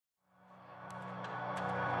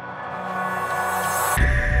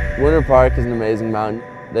Winter Park is an amazing mountain.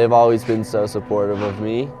 They've always been so supportive of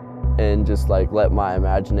me and just like let my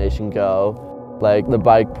imagination go. Like the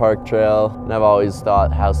bike park trail, and I've always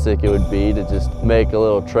thought how sick it would be to just make a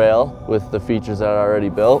little trail with the features that are already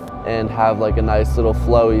built and have like a nice little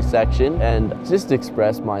flowy section and just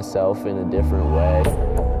express myself in a different way.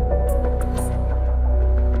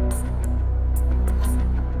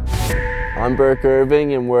 I'm Birk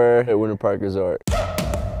Irving and we're at Winter Park Resort.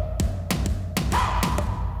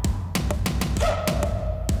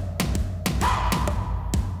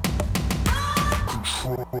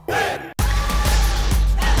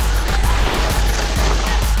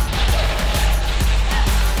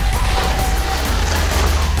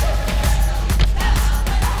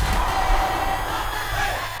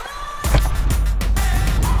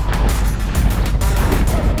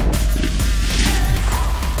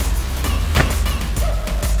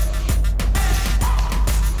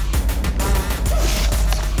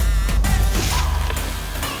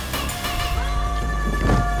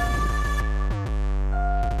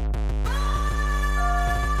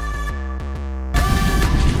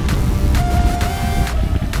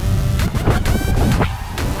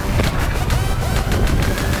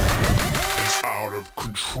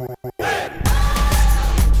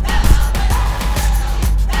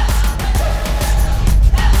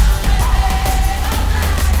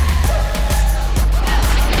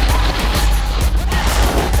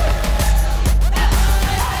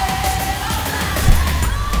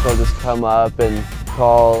 They'll just come up and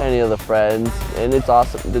call any of the friends, and it's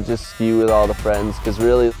awesome to just ski with all the friends because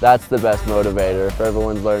really that's the best motivator. If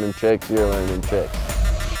everyone's learning tricks, you're learning tricks.